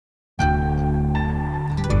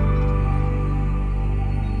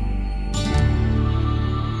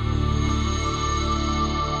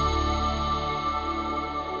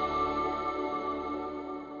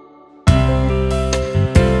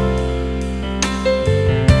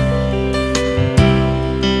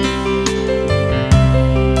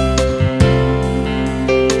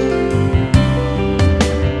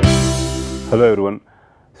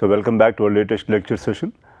So, welcome back to our latest lecture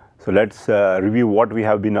session. So, let us review what we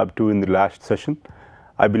have been up to in the last session.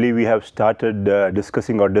 I believe we have started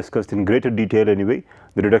discussing or discussed in greater detail anyway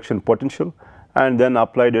the reduction potential, and then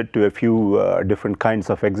applied it to a few different kinds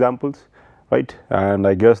of examples, right. And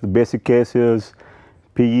I guess the basic case is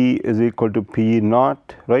Pe is equal to Pe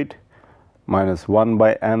naught, right, minus 1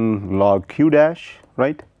 by n log q dash,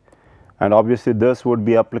 right. And obviously this would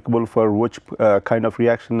be applicable for which kind of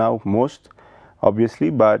reaction now most obviously,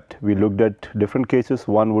 but we looked at different cases.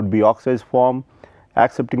 One would be oxidized form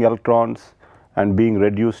accepting electrons and being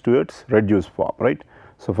reduced to its reduced form, right.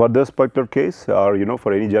 So, for this particular case, or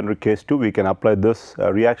for any generic case too, we can apply this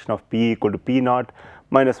reaction of P equal to P naught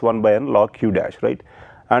minus 1 by n log q dash, right.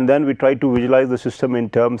 And then we try to visualize the system in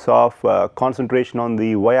terms of concentration on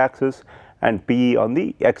the y axis and P on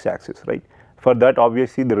the x axis, right. For that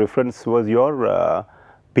obviously the reference was your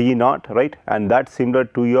P naught, right, and that's similar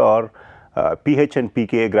to your pH and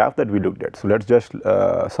pKa graph that we looked at. So, let us just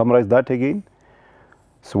summarize that again.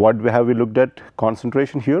 So, what we looked at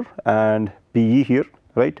concentration here and Pe here,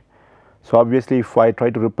 right. So, obviously if I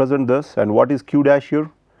try to represent this, and what is q dash here?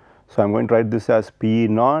 So, I am going to write this as P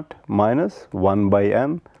naught minus 1 by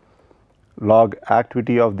m log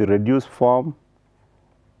activity of the reduced form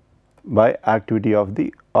by activity of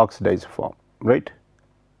the oxidized form, right.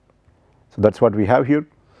 So, that is what we have here.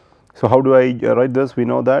 So, how do I write this? We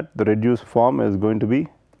know that the reduced form is going to be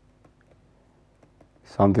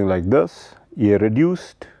something like this, A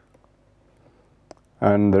reduced,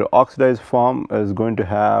 and the oxidized form is going to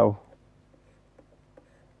have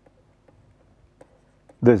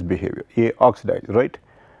this behavior, A oxidized, right.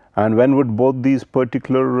 And when would both these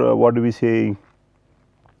particular what do we say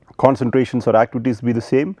concentrations or activities be the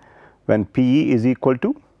same? When Pe is equal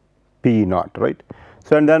to Pe naught, right.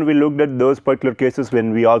 So, and then we looked at those particular cases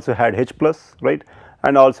when we also had H plus, right,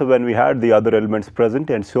 and also when we had the other elements present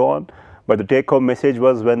and so on. But the take home message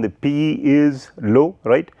was when the P is low,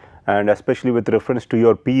 right, and especially with reference to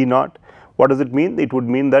your P naught, what does it mean? It would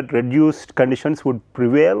mean that reduced conditions would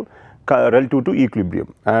prevail relative to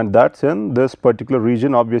equilibrium, and that is in this particular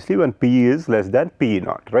region obviously when P is less than P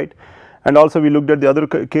naught, right. And also we looked at the other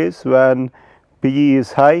case when P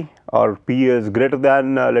is high or P is greater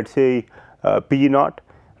than let us say P naught,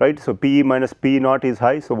 right. So, P minus P naught is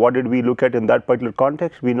high. So, what did we look at in that particular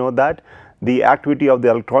context? We know that the activity of the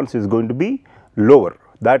electrons is going to be lower.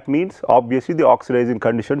 That means obviously the oxidizing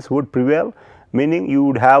conditions would prevail, meaning you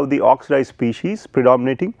would have the oxidized species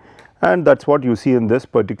predominating, and that is what you see in this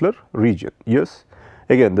particular region. Yes,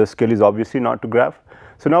 again this scale is obviously not to graph.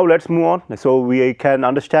 So, now let us move on. So, we can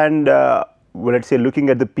understand let us say looking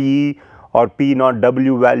at the P or P naught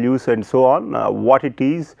W values and so on what it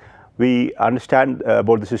is we understand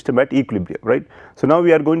about the system at equilibrium, right. So, now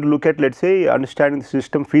we are going to look at let us say understanding the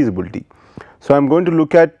system feasibility. So, I am going to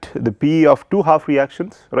look at the P of two half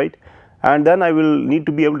reactions, right, and then I will need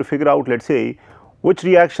to be able to figure out let us say which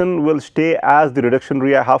reaction will stay as the reduction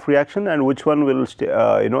half reaction and which one will stay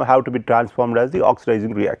have to be transformed as the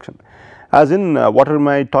oxidizing reaction. As in what am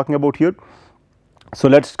I talking about here? So,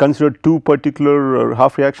 let us consider two particular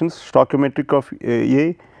half reactions, stoichiometric of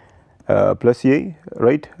A plus A,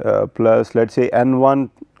 right, plus let us say n1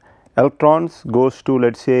 electrons goes to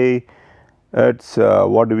let us say its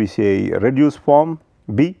what do we say reduced form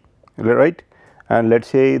B, right, and let us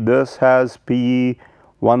say this has Pe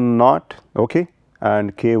 1 naught, okay,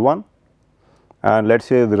 and K1, and let us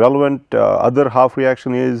say the relevant other half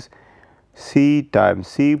reaction is C times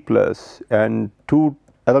C plus and 2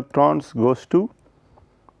 electrons goes to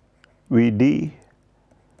Vd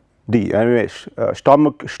D. Anyway,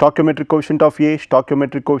 stoichiometric coefficient of A,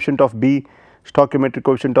 stoichiometric coefficient of B, stoichiometric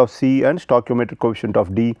coefficient of C and stoichiometric coefficient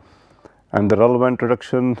of D, and the relevant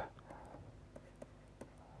reduction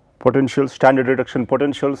potentials, standard reduction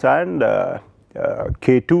potentials, and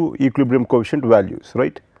K2 equilibrium coefficient values,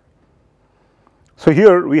 right. So,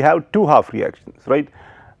 here we have two half reactions, right,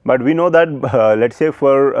 but we know that let us say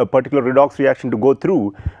for a particular redox reaction to go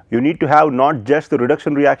through, you need to have not just the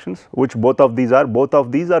reduction reactions, which both of these are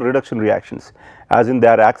reduction reactions, as in they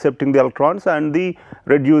are accepting the electrons and the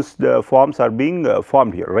reduced forms are being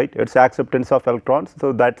formed here, right. It is acceptance of electrons.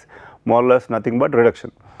 So, that is more or less nothing but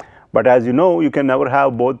reduction, but as you know you can never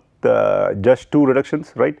have both just two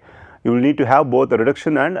reductions, right. You will need to have both a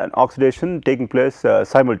reduction and an oxidation taking place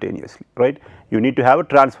simultaneously, right. You need to have a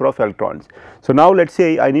transfer of electrons. So, now let us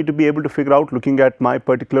say I need to be able to figure out looking at my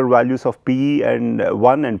particular values of Pe and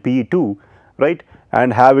 1 and Pe 2, right,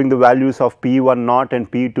 and having the values of Pe 1 naught and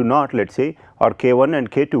Pe 2 naught let us say, or K1 and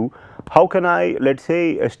K2, how can I let us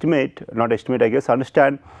say I guess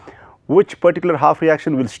understand which particular half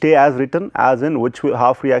reaction will stay as written, as in which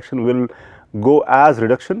half reaction will go as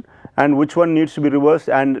reduction and which one needs to be reversed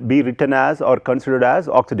and be written as or considered as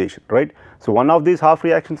oxidation, right. So, one of these half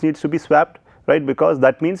reactions needs to be swapped, right, because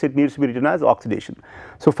that means it needs to be written as oxidation.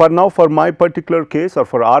 So, for now, for my particular case or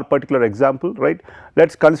for our particular example, right, let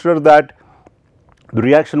us consider that the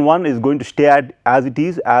reaction 1 is going to stay at as it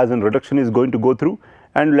is, as in reduction is going to go through,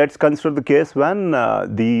 and let us consider the case when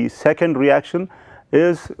the second reaction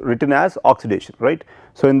is written as oxidation, right.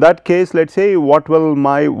 So, in that case let us say what will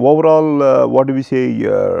my overall what do we say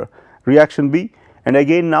reaction be, and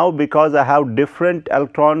again now because I have different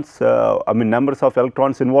electrons I mean numbers of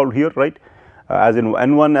electrons involved here, right, as in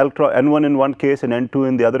N1 in one case and N2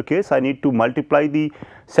 in the other case, I need to multiply the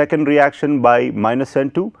second reaction by minus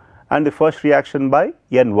N2 and the first reaction by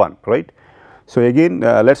N1, right. So, again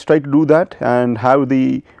let us try to do that and have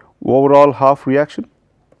the overall half reaction,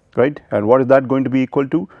 right, and what is that going to be equal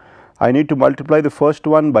to? I need to multiply the first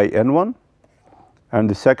one by N1 and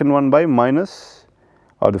the second one by minus,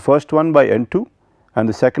 or the first one by N2 and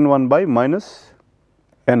the second one by minus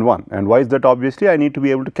N1, and why is that? Obviously, I need to be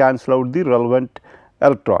able to cancel out the relevant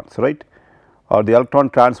electrons, right, or the electron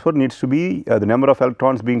transfer needs to be the number of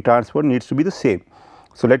electrons being transferred needs to be the same.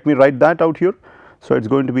 So, let me write that out here. So, it is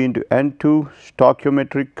going to be into N2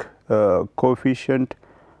 stoichiometric coefficient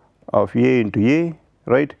of A into A,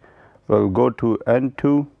 right. We will go to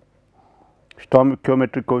N2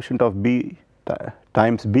 stoichiometric coefficient of B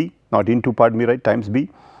times B, not into, pardon me, right, times B,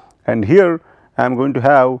 and here I am going to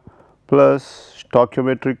have plus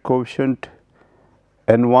stoichiometric coefficient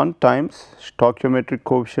N1 times stoichiometric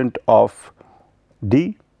coefficient of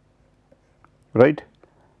D, right,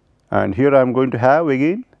 and here I am going to have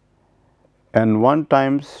again N1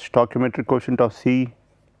 times stoichiometric coefficient of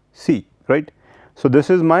C, right. So, this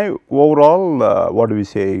is my overall what do we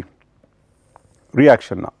say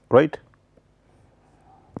reaction now, right,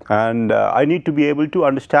 and I need to be able to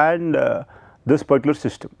understand this particular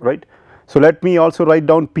system, right. So, let me also write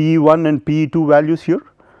down P1 and P2 values here.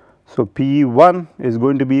 So, P1 is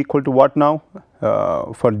going to be equal to what now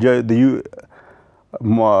for the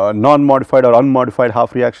non-modified or unmodified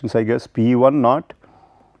half reactions, I guess P1 naught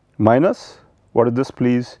minus what is this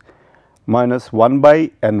please, minus 1 by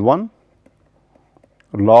N1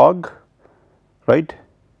 log, right,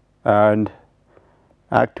 and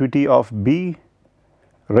activity of B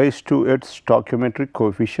raised to its stoichiometric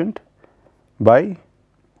coefficient by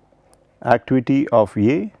activity of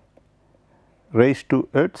A raised to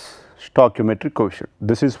its stoichiometric coefficient.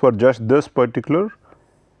 This is for just this particular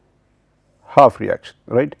half reaction,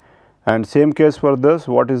 right, and same case for this,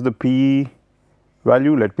 what is the P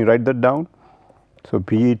value? Let me write that down. So,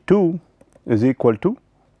 P2 is equal to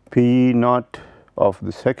P naught of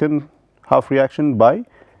the second half reaction by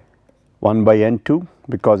 1 by N2,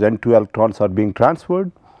 because N2 electrons are being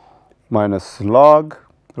transferred, minus log,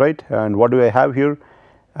 right, and what do I have here?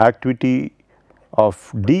 Activity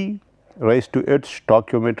of D raised to its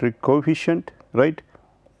stoichiometric coefficient, right,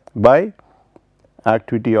 by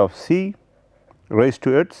activity of C raised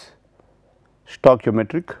to its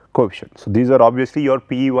stoichiometric coefficient. So, these are obviously your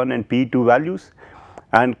P1 and P2 values,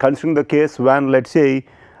 and considering the case when let us say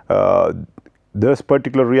this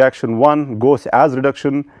particular reaction 1 goes as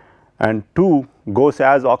reduction and 2 goes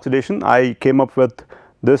as oxidation, I came up with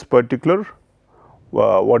this particular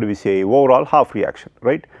what do we say overall half reaction,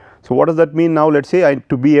 right. So, what does that mean now? Let us say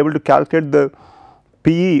to be able to calculate the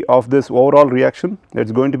PE of this overall reaction, it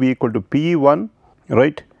is going to be equal to PE1,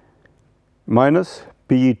 right, minus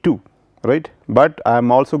PE2, right, but I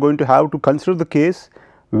am also going to have to consider the case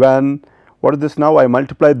when what is this now? I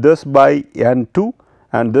multiply this by N2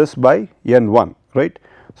 and this by N1, right.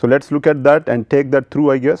 So, let us look at that and take that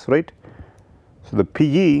through, I guess, right. So, the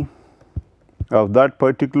PE of that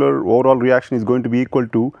particular overall reaction is going to be equal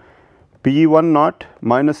to PE1 naught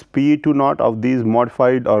minus PE2 naught of these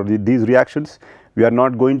modified or these reactions. We are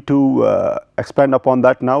not going to expand upon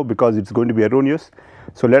that now because it is going to be erroneous.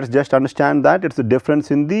 So, let us just understand that it is the difference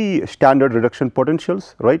in the standard reduction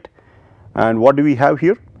potentials, right, and what do we have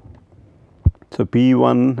here? So,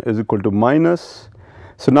 P1 is equal to minus.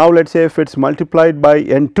 So, now let us say if it is multiplied by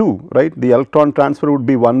N2, right, the electron transfer would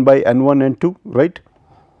be 1 by N1 N2, right,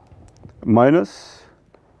 minus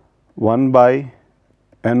 1 by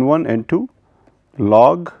N1 N2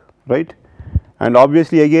 log, right, and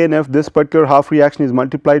obviously again if this particular half reaction is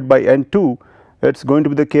multiplied by N2, it is going to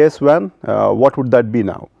be the case when what would that be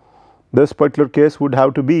now? This particular case would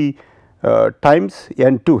have to be times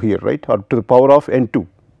N2 here, right, or to the power of N2,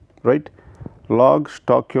 right, log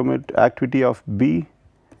stoichiometric activity of B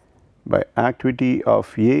by activity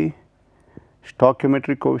of A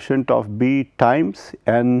stoichiometric coefficient of B times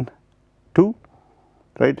N2,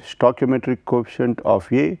 right, stoichiometric coefficient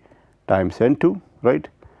of A times N2, right,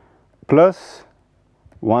 plus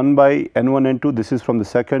 1 by N1 N2, this is from the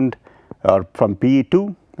second or from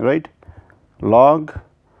PE2, right, log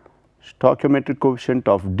stoichiometric coefficient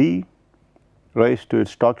of D raised to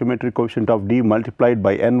its stoichiometric coefficient of D multiplied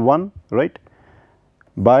by N1, right,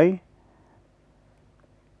 by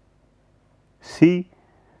C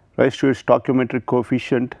raised to its stoichiometric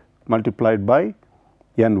coefficient multiplied by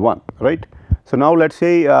N1, right. So, now let us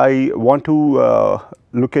say I want to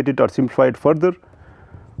look at it or simplify it further.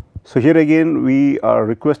 So, here again we are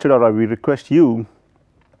requested or we request you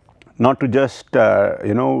not to just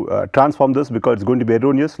transform this because it is going to be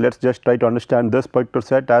erroneous. Let us just try to understand this particular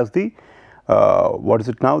set as the what is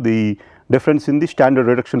it now, the difference in the standard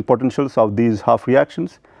reduction potentials of these half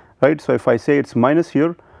reactions, right. So, if I say it is minus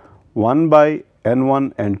here 1 by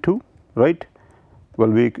N1 N2, right,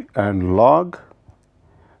 will be and log.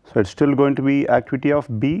 So, it is still going to be activity of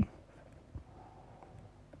B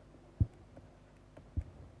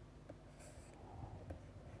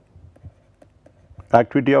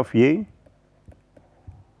activity of A,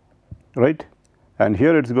 right, and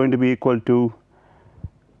here it is going to be equal to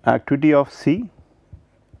activity of C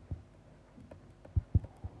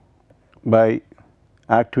by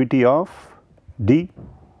activity of D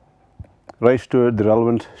raised to the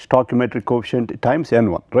relevant stoichiometric coefficient times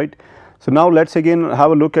N1, right. So, now let us again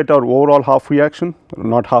have a look at our overall half reaction,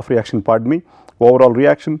 not half reaction, pardon me, overall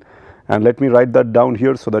reaction, and let me write that down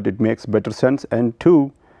here so that it makes better sense.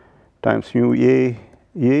 N2 times mu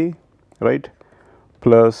A, right,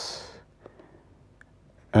 plus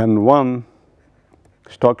N1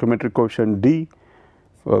 stoichiometric coefficient D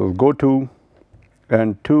will go to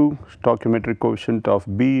N2 stoichiometric coefficient of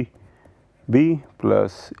B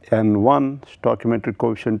plus N1 stoichiometric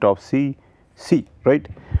coefficient of C, right.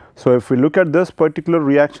 So, if we look at this particular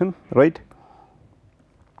reaction, right,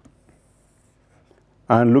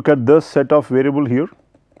 and look at this set of variable here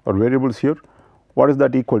or variables here, what is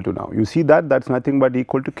that equal to now? You see that is nothing but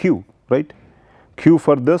equal to Q, right, Q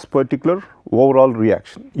for this particular overall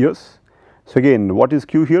reaction, yes. So, again what is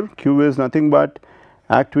Q here? Q is nothing but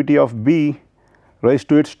activity of B raised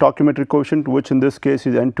to its stoichiometric coefficient, which in this case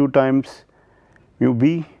is N2 times mu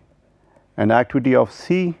B, and activity of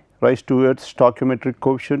C raised to its stoichiometric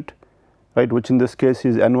coefficient, right, which in this case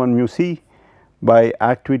is N1 mu C by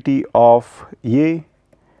activity of A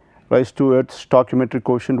raised to its stoichiometric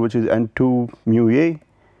quotient, which is N2 mu A,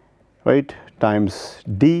 right, times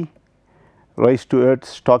D raised to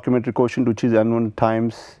its stoichiometric quotient, which is N1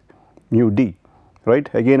 times mu D, right.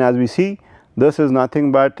 Again, as we see, this is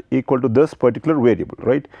nothing but equal to this particular variable,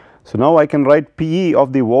 right. So, now I can write PE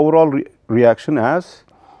of the overall reaction as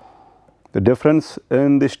the difference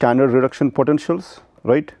in the standard reduction potentials,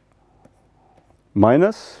 right,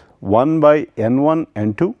 minus 1 by N1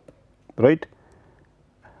 N2, right,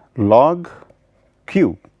 log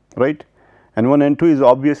Q, right. N1 N2 is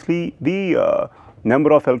obviously the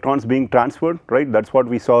number of electrons being transferred, right, that is what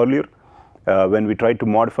we saw earlier when we tried to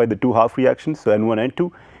modify the two half reactions. So, N1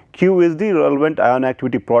 N2, Q is the relevant ion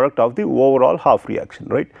activity product of the overall half reaction,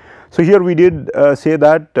 right. So, here we did say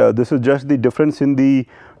that this is just the difference in the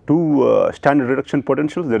two standard reduction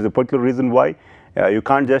potentials. There is a particular reason why you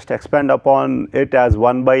can't just expand upon it as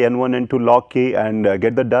 1 by N1 N2 log K and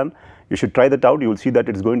get that done. You should try that out, you will see that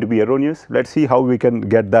it is going to be erroneous. Let us see how we can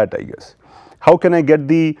get that, I guess. How can I get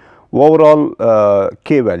the overall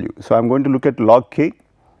K value? So, I am going to look at log K.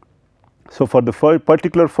 So, for the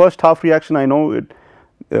particular first half reaction, I know it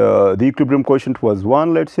the equilibrium quotient was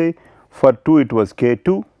 1, let us say, for 2 it was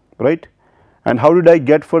K2, right. And how did I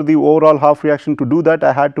get for the overall half reaction? To do that,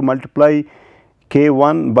 I had to multiply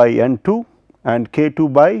K1 by N2 and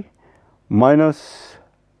K2 by minus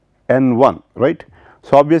N1, right.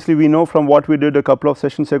 So, obviously, we know from what we did a couple of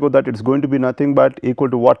sessions ago that it is going to be nothing but equal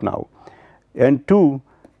to what now? N2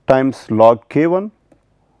 times log K1,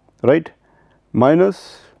 right,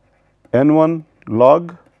 minus N1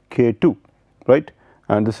 log K2, right,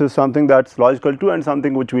 and this is something that is logical too and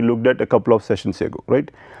something which we looked at a couple of sessions ago,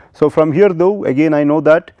 right. So, from here though, again I know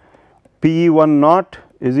that PE1 naught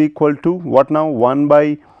is equal to what now? 1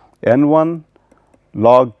 by N1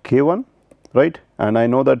 log K1, right, and I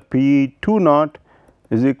know that PE2 naught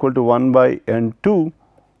is equal to 1 by N2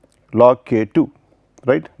 log K2,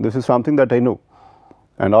 right. This is something that I know,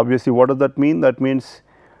 and obviously what does that mean? That means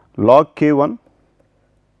log K1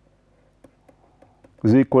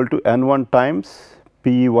 is equal to N1 times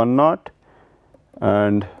PE1 naught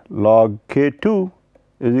and log K2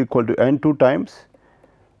 is equal to N2 times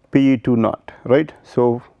PE2 naught, right.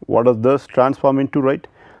 So, what does this transform into, right?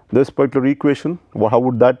 This particular equation, how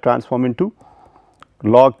would that transform into?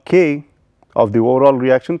 Log K of the overall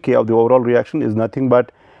reaction, K of the overall reaction is nothing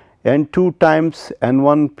but N2 times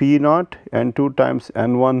N1 P naught, N2 times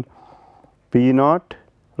N1 P naught,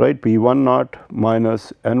 right, P1 naught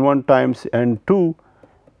minus N1 times N2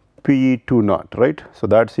 P2 naught, right. So,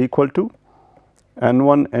 that is equal to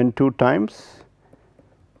N1 N2 times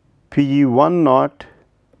P1 naught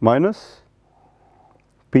minus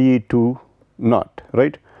P2 naught,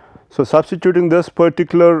 right. So, substituting this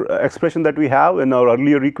particular expression that we have in our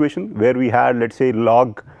earlier equation, where we had let us say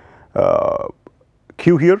log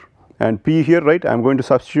q here and p here, right. I am going to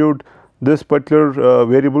substitute this particular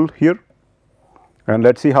variable here, and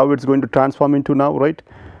let us see how it is going to transform into now, right.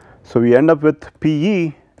 So, we end up with P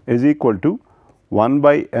e is equal to 1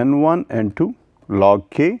 by N1 N2 log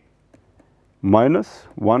k minus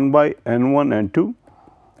 1 by N1 N2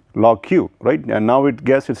 log q, right, and now it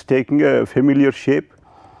guess it is taking a familiar shape.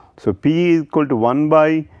 So, P is equal to 1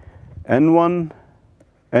 by N1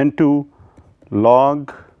 N2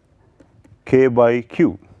 log k by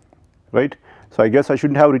q, right. So, I guess I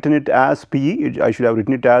should not have written it as P e, I should have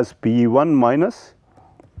written it as P1 minus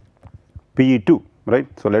P2, right.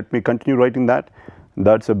 So, let me continue writing that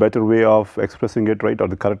is a better way of expressing it, right, or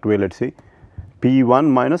the correct way, let us say P1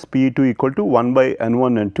 minus P2 equal to 1 by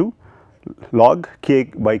N1 N2 log k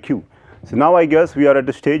by q. So, now I guess we are at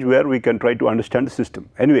a stage where we can try to understand the system.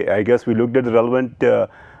 Anyway, I guess we looked at the relevant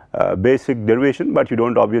basic derivation, but you do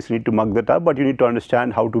not obviously need to mug that up, but you need to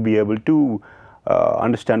understand how to be able to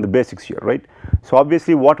understand the basics here, right. So,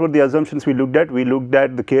 obviously, what were the assumptions we looked at? We looked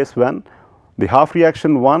at the case when the half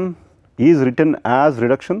reaction 1 is written as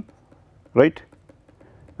reduction, right,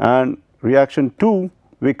 and reaction 2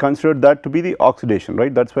 we considered that to be the oxidation,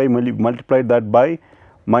 right. That is why we multiplied that by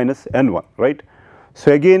minus N1, right.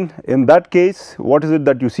 So, again in that case what is it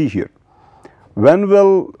that you see here? When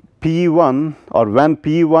will P1 or when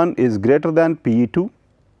P1 is greater than P2,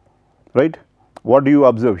 right, what do you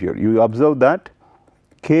observe here? You observe that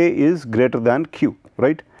K is greater than Q,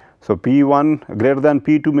 right. So, P1 greater than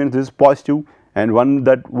P2 means this is positive, and one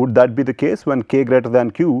that would that be the case when K greater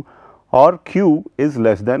than Q or Q is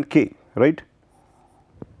less than K, right.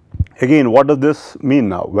 Again, what does this mean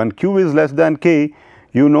now? When Q is less than K,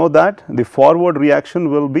 you know that the forward reaction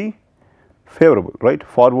will be favorable, right.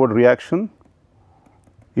 Forward reaction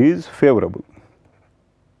is favorable.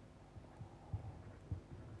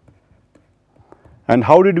 And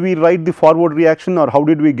how did we write the forward reaction, or how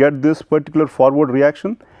did we get this particular forward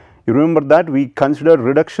reaction? You remember that we considered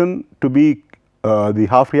reduction to be the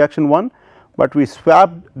half reaction 1, but we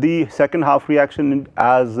swapped the second half reaction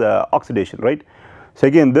as oxidation, right. So,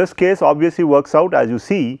 again this case obviously works out as you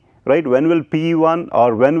see, right. When will P1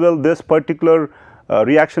 or when will this particular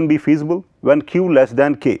reaction be feasible? When Q less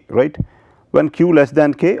than K, right. When Q less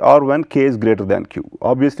than K or when K is greater than Q.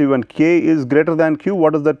 Obviously, when K is greater than Q,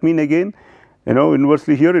 what does that mean again? You know,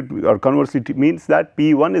 inversely here it or conversely it means that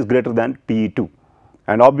P1 is greater than P2,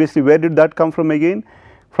 and obviously where did that come from again?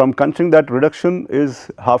 From considering that reduction is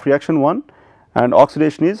half reaction 1 and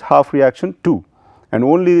oxidation is half reaction 2, and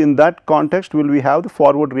only in that context will we have the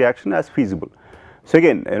forward reaction as feasible. So,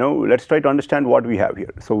 again you know, let us try to understand what we have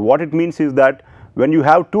here. So, what it means is that when you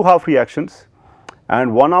have two half reactions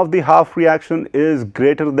and one of the half reaction is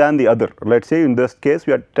greater than the other, let us say in this case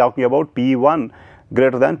we are talking about P1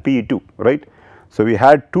 greater than P2, right. So, we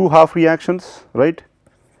had two half reactions, right,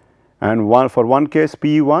 and one for one case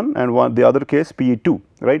P1 and the other case P2,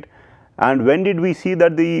 right. And when did we see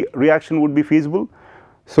that the reaction would be feasible?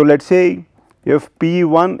 So, let us say if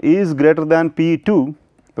P1 is greater than P2,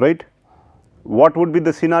 right, what would be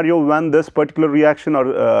the scenario when this particular reaction or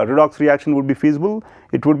redox reaction would be feasible?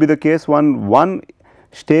 It would be the case when 1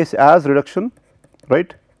 stays as reduction,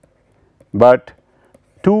 right, but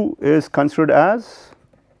 2 is considered as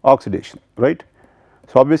oxidation, right.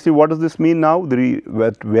 So, obviously, what does this mean now?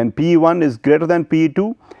 When P1 is greater than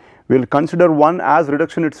P2, we will consider 1 as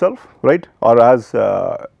reduction itself, right, or as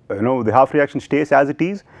you know the half reaction stays as it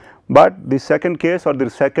is, but the second case or the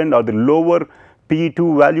second or the lower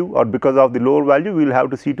P2 value, or because of the lower value we will have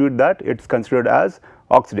to see to it that it is considered as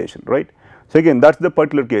oxidation, right. So, again that is the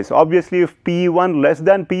particular case. Obviously, if P1 less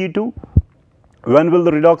than P2, when will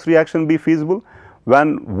the redox reaction be feasible?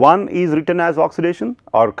 When 1 is written as oxidation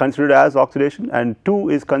or considered as oxidation and 2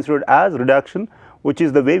 is considered as reduction, which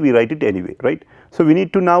is the way we write it anyway, right. So, we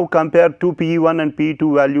need to now compare two P1 and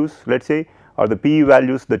P2 values, let us say, or the P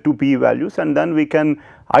values, the two P values, and then we can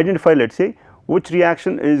identify, let us say, which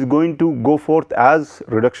reaction is going to go forth as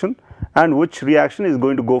reduction and which reaction is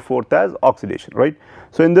going to go forth as oxidation, right.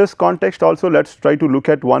 So, in this context also let us try to look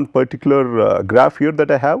at one particular graph here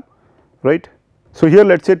that I have, right. So, here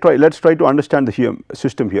let us say let us try to understand the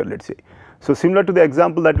system here, let us say. So, similar to the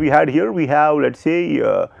example that we had here, we have let us say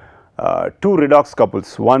two redox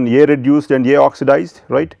couples, one A reduced and A oxidized,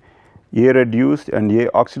 right, A reduced and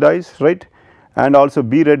A oxidized, right, and also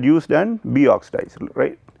B reduced and B oxidized,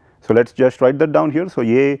 right. So, let us just write that down here. So,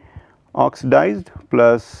 A oxidized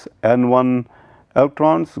plus N1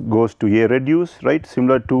 electrons goes to A reduced, right,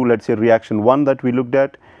 similar to let us say reaction 1 that we looked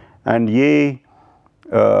at, and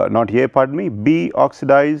not A, pardon me, B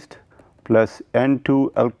oxidized plus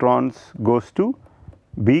N2 electrons goes to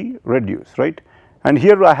B reduced, right. And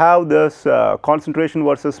here I have this concentration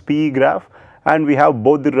versus PE graph, and we have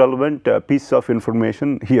both the relevant pieces of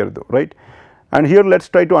information here though, right. And here let us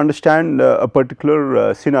try to understand a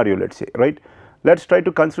particular scenario, let us say, right. Let us try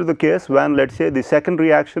to consider the case when let us say the second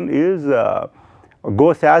reaction is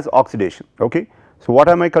goes as oxidation, okay. So, what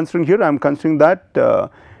am I considering here? I am considering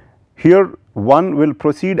that here one will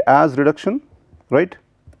proceed as reduction, right,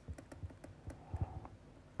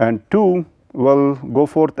 and 2 will go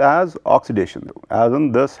forth as oxidation though, as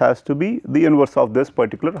in this has to be the inverse of this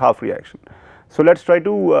particular half reaction. So, let us try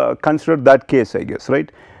to consider that case, I guess,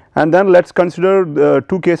 right. And then let us consider the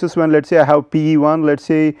two cases when let us say I have PE1 let us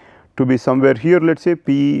say to be somewhere here, let us say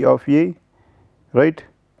PE of A, right,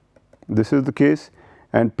 this is the case,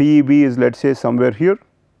 and PEB is let us say somewhere here,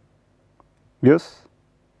 yes.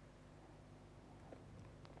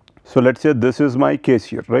 So, let us say this is my case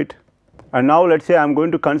here, right. And now let us say I am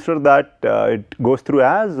going to consider that it goes through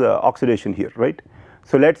as oxidation here, right.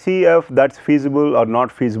 So, let us see if that is feasible or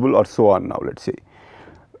not feasible or so on now, let us say,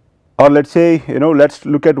 or let us say let us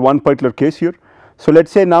look at one particular case here. So, let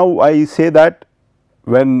us say now I say that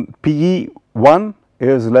when PE1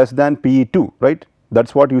 is less than PE2, right, that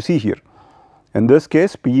is what you see here. In this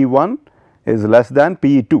case PE1 is less than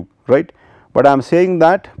PE2, right, but I am saying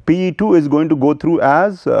that PE2 is going to go through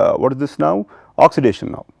as what is this now,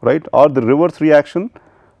 oxidation now, right, or the reverse reaction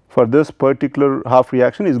for this particular half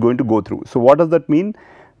reaction is going to go through. So, what does that mean?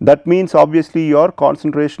 That means obviously your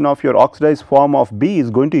concentration of your oxidized form of B is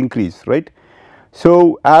going to increase, right.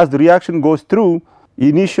 So, as the reaction goes through,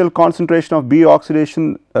 initial concentration of B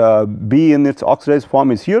oxidation B in its oxidized form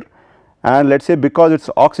is here, and let us say because it is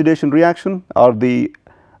oxidation reaction or the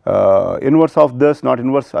inverse of this, not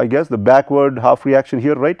inverse, I guess the backward half reaction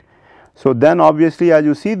here, right. So, then obviously as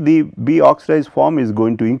you see the B oxidized form is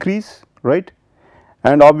going to increase, right,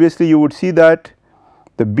 and obviously you would see that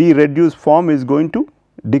the B reduced form is going to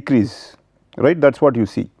decrease, right, that is what you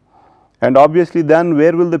see. And obviously then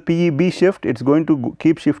where will the PEB shift? It is going to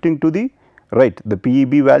keep shifting to the right, the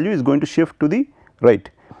PEB value is going to shift to the right.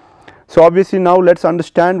 So, obviously now let us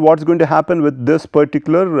understand what is going to happen with this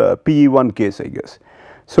particular PE1 case, I guess.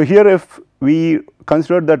 So, here if we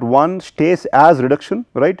consider that one stays as reduction,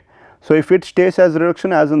 right. So, if it stays as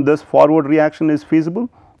reduction as in this forward reaction is feasible,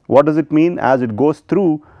 what does it mean? As it goes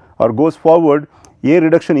through or goes forward, A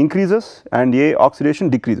reduction increases and A oxidation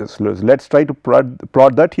decreases. Let us try to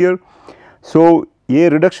plot that here. So, A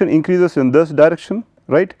reduction increases in this direction,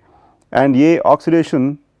 right, and A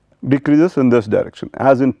oxidation decreases in this direction,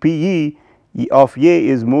 as in PE of A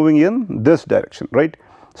is moving in this direction, right.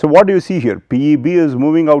 So, what do you see here? PEB is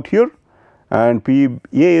moving out here and PA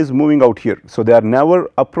is moving out here. So, they are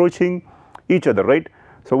never approaching each other, right.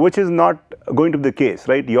 So, which is not going to be the case,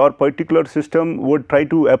 right. Your particular system would try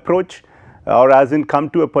to approach or as in come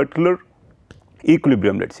to a particular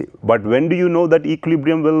equilibrium, let us say, but when do you know that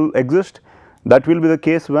equilibrium will exist? That will be the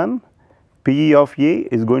case when PE of A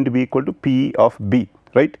is going to be equal to PE of B,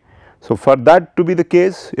 right. So, for that to be the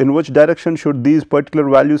case, in which direction should these particular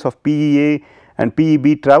values of PEA and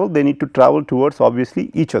PEB travel? They need to travel towards obviously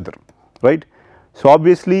each other, right. So,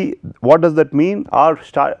 obviously what does that mean? Our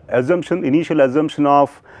assumption, initial assumption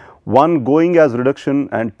of 1 going as reduction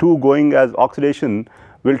and 2 going as oxidation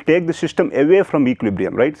will take the system away from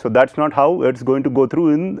equilibrium, right. So, that is not how it is going to go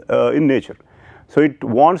through in nature. So, it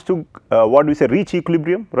wants to what we say reach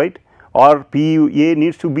equilibrium, right, or PEA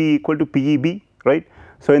needs to be equal to PEB, right.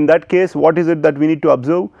 So, in that case what is it that we need to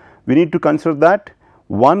observe? We need to consider that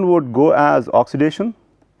 1 would go as oxidation,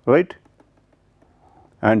 right,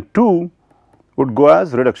 and 2 would go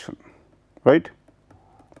as reduction, right,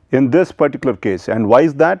 in this particular case. And why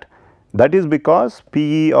is that? That is because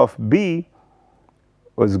PE of B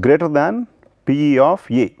was greater than PE of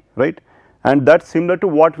A, right, and that is similar to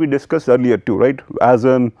what we discussed earlier too, right, as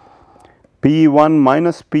in PE1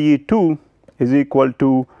 minus PE2 is equal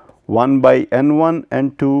to 1 by N1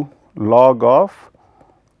 N2 log of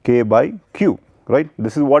K by Q, right.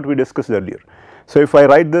 This is what we discussed earlier. So, if I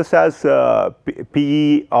write this as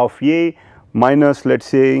PE of A minus let us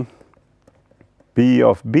say PE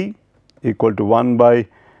of B equal to 1 by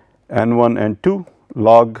N1 N2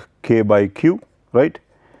 log K by Q, right.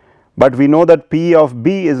 but we know that P of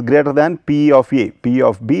B is greater than P of A, P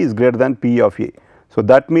of B is greater than P of A. So,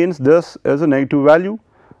 that means this is a negative value,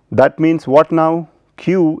 that means what now?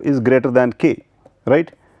 Q is greater than K,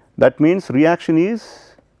 right. That means reaction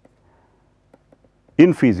is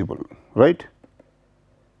infeasible, right.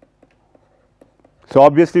 So,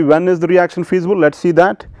 obviously, when is the reaction feasible? Let us see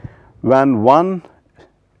that when 1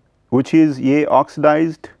 which is A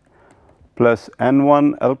oxidized plus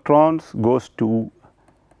N1 electrons goes to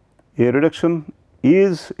A reduction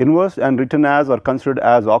is inverse and written as or considered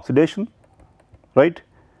as oxidation, right,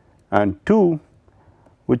 and 2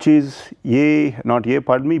 which is A, not A,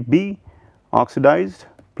 pardon me, B oxidized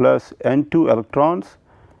plus N2 electrons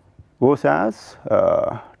goes as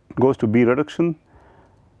goes to B reduction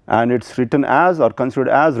and it is written as or considered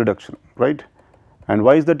as reduction, right. And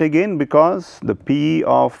why is that again? Because the P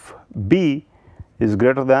of B is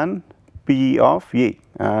greater than P of A,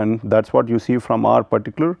 and that is what you see from our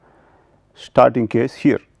particular starting case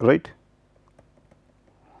here, right.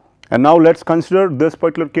 And now let us consider this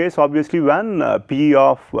particular case, obviously when P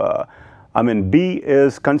of B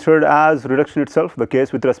is considered as reduction itself, the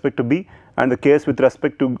case with respect to B, and the case with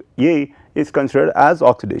respect to A is considered as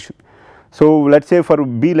oxidation. So, let us say for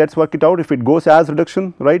B, let us work it out. If it goes as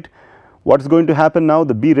reduction, right, what is going to happen now?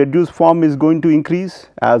 The B reduced form is going to increase,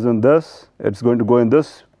 as in this, it is going to go in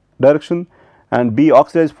this direction, and B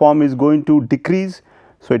oxidized form is going to decrease.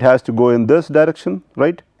 So, it has to go in this direction,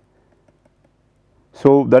 right.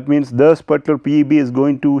 So, that means this particular PEB is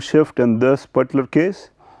going to shift in this particular case,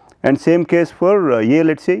 and same case for A.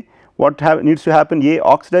 Let us say what needs to happen, A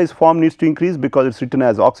oxidized form needs to increase because it is written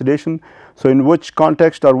as oxidation. So, in which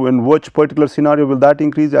context or in which particular scenario will that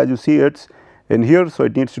increase? As you see, it is in here. So,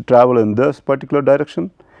 it needs to travel in this particular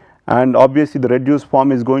direction, and obviously the reduced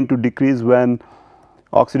form is going to decrease when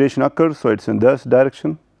oxidation occurs. So, it is in this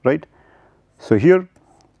direction, right. So, here,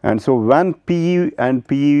 and so when PE and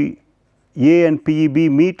PE A and PEB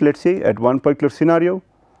meet, let us say at one particular scenario,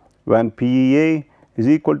 when PEA is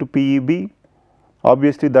equal to PEB,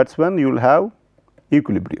 obviously that is when you will have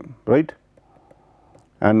equilibrium, right.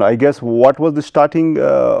 And I guess what was the starting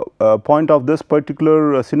point of this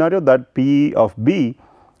particular scenario, that P of B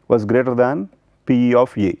was greater than P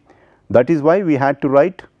of A. That is why we had to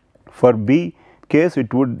write for B case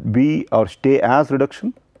it would be or stay as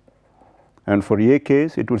reduction, and for A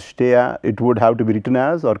case it would stay it would have to be written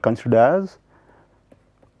as or considered as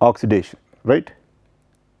oxidation, right.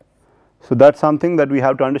 So, that is something that we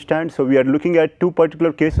have to understand. So, we are looking at two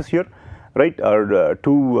particular cases here, right, or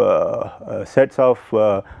two sets of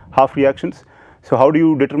half reactions. So, how do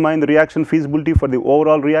you determine the reaction feasibility for the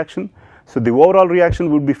overall reaction? So, the overall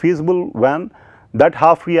reaction would be feasible when that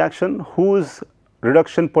half reaction whose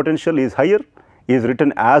reduction potential is higher is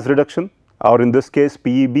written as reduction, or in this case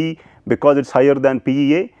PEB, because it is higher than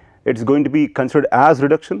PEA, it is going to be considered as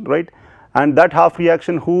reduction, right, and that half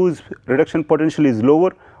reaction whose reduction potential is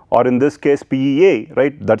lower, or in this case PEA,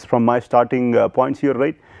 right, that is from my starting points here,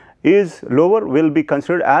 right, is lower, will be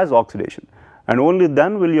considered as oxidation, and only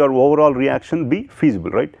then will your overall reaction be feasible,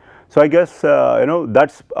 right. So, I guess that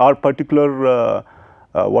is our particular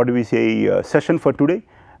what do we say session for today,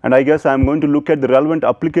 and I guess I am going to look at the relevant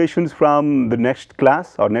applications from the next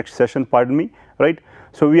class or next session, pardon me, right.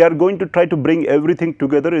 So, we are going to try to bring everything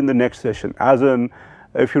together in the next session, as in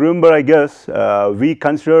if you remember, I guess we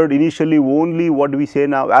considered initially only what do we say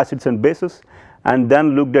now, acids and bases, and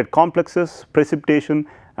then looked at complexes, precipitation,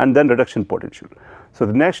 and then reduction potential. So,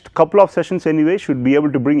 the next couple of sessions anyway should be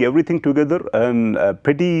able to bring everything together in a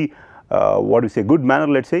pretty what do we say good manner,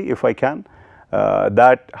 let us say, if I can,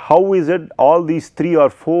 that how is it all these 3 or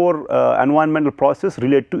 4 environmental processes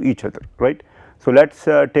relate to each other, right. So, let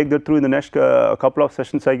us take that through in the next couple of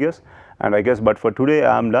sessions, I guess, and I guess, but for today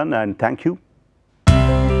I am done, and thank you.